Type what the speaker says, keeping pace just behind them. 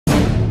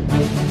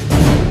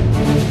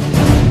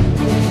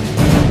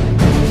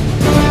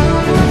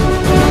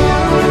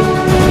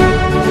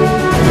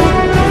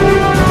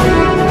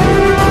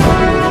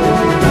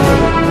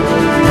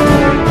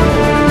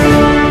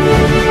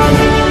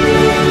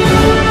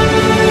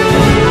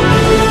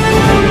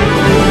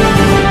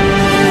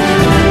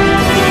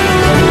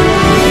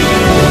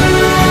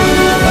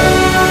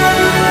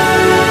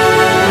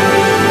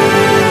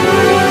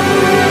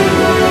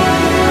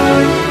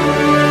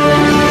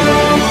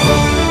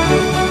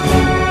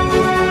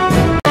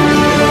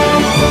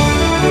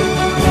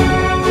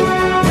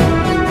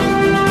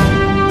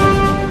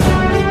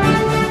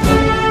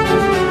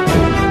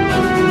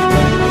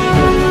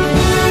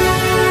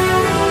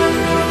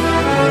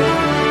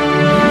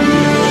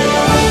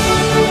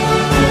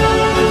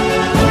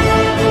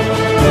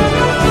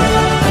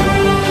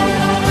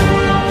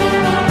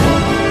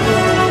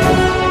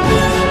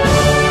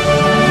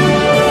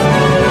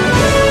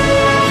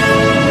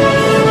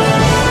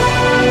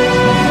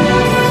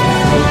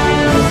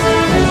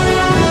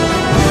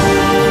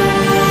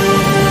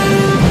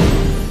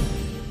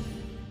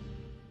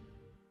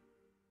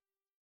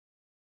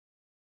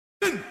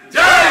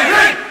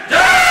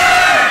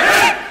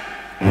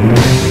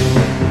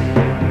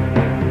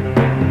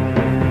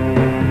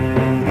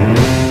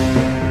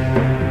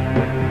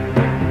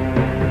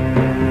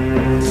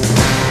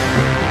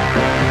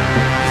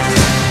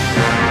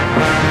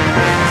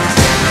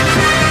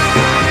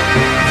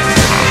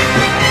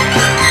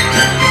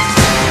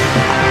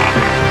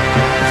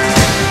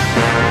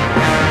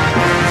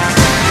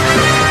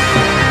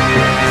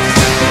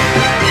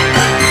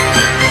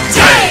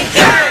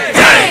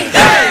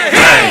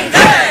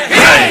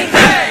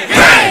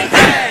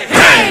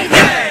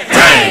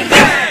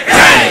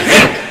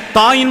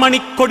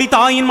மணிக்கொடி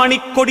தாயின்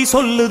மணிக்கொடி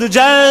சொல்லுது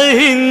ஜெய்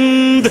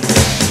ஹிந்த்.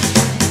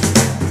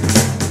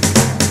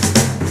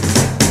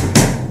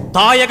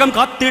 தாயகம்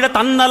காத்திட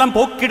தன்னலம்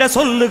போக்கிட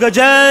சொல்லுக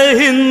ஜெய்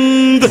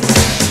ஹிந்த்.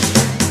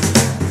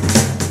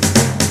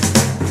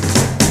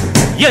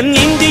 என்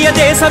இந்திய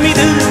தேசம்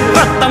இது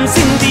ரத்தம்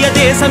சிந்திய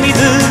தேசம்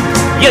இது.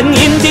 என்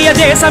இந்திய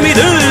தேசம்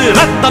இது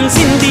ரத்தம்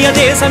சிந்திய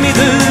தேசம்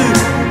இது.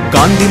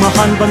 காந்தி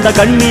மகான் வந்த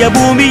கண்ணிய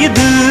பூமி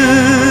இது.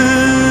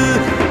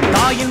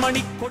 தாயின்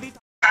Manikodi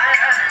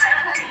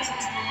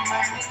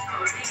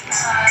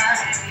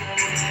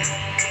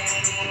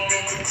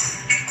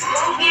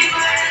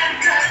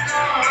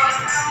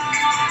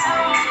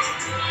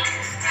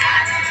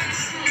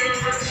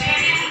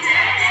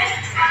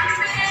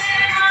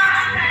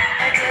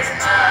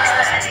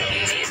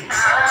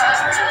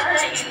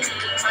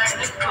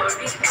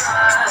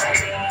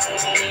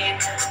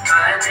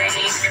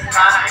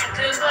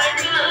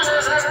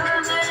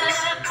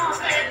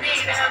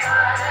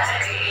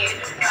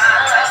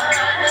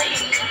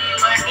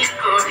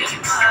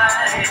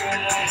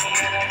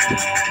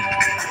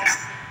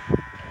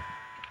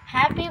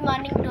Happy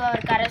morning to our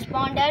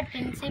correspondent,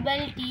 principal,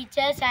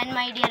 teachers and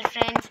my dear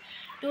friends.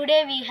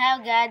 Today we have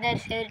gathered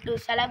here to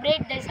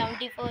celebrate the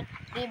 74th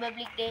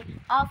Republic Day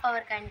of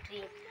our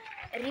country.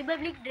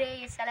 Republic Day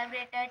is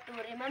celebrated to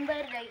remember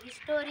the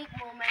historic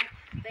moment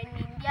when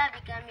India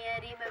became a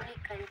republic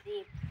country.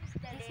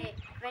 The day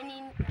when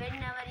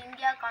our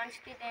India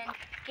Constitution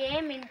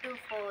came into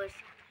force.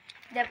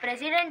 The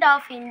President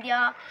of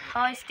India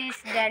hoists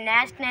the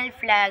national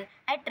flag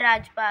at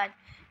Rajpath.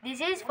 This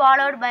is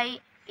followed by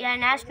a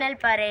national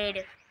parade.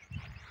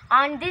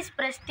 On this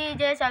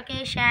prestigious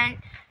occasion,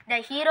 the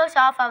heroes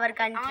of our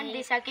country. On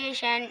this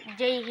occasion,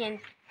 Jai Hind.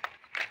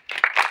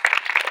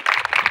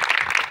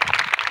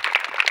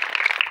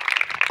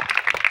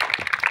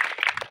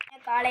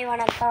 காலை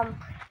வணக்கம்.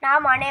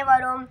 நாம்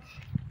அனைவரும்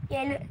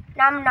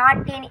நம்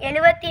நாட்டின்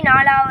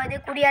 74வது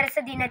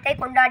குடியரசு தினத்தை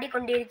கொண்டாடி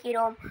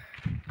கொண்டிருக்கிறோம்.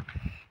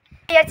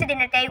 குடியரசு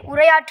தினத்தை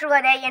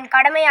உரையாற்றுவதை என்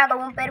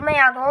கடமையாகவும்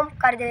பெருமையாகவும்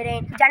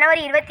கருதுகிறேன்.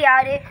 ஜனவரி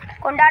 26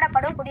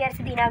 கொண்டாடப்படும்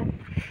குடியரசு தினம்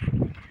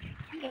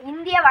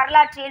இந்திய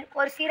வரலாற்றில்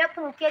ஒரு சிறப்பு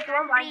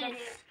முக்கியத்துவம்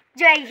வாய்ந்தது.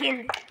 ஜெய்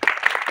ஹிந்த்.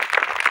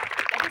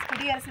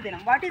 குடியரசு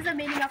தினம். What is the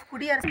meaning of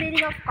குடியரசு?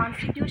 Meaning of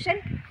constitution.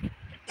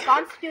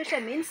 Constitution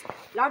means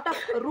lot of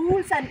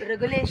rules and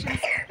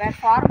regulations were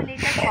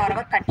formulated for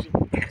our country.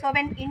 So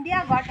when India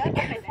got it,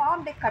 we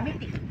formed a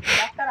committee.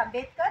 Dr.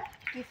 Ambedkar,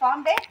 he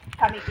formed a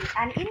committee,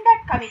 and in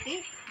that committee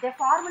they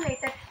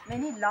formulated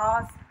many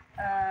laws,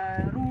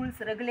 rules,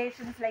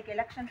 regulations like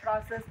election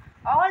process.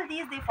 All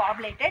these they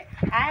formulated,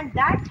 and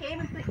that came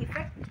into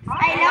effect.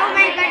 I love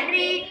my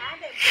country and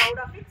I'm proud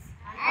of its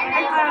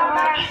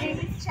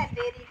rich and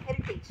varied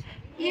heritage.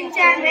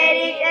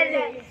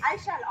 I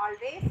shall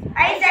always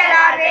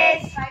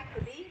try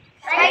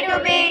to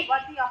be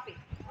worthy of it.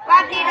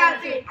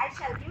 I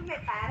shall give my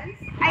parents,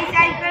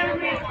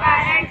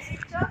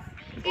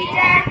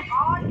 teachers,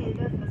 all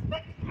elders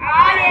respect,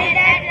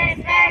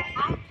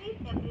 and treat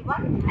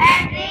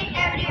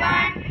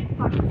everyone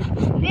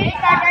with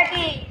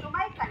courtesy.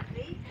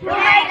 To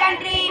my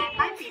country,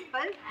 and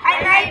people, I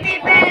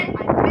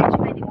pledge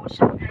my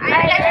devotion.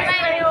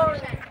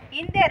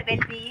 In their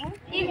well-being,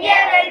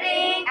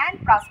 and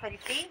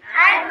prosperity,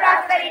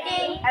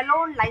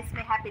 alone lies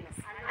my happiness.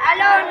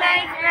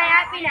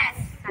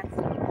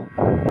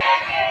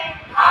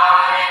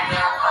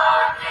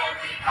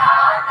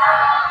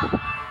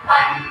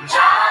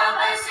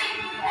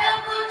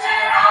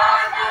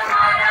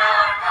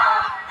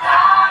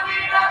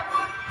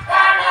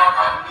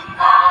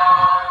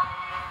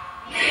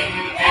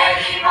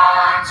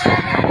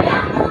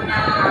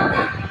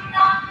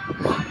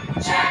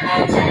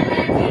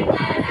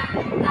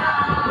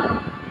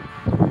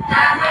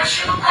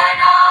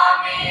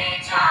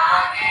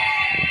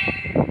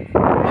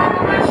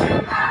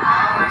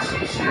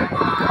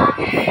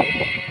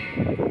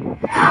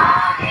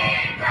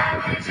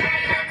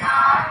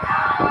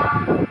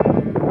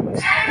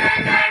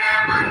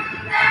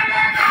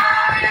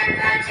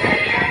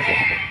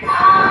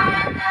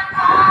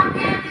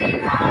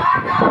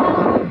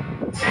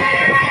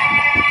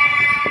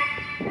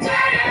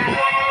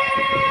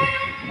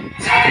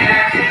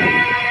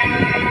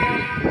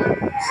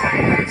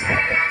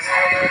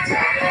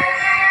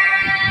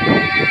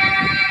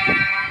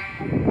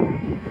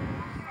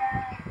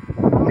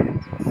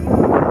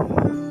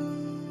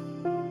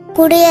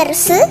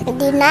 குடியரசு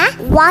தின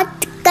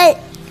வாழ்த்துக்கள்.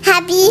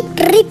 Happy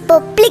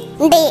republic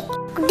டே.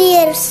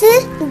 குடியரசு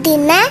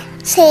தின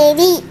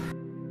செய்தி.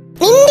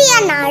 இந்திய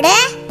நாடு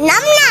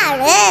நம்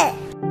நாடு,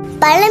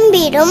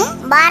 பழம்பெரும்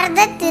பாரத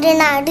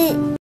திருநாடு.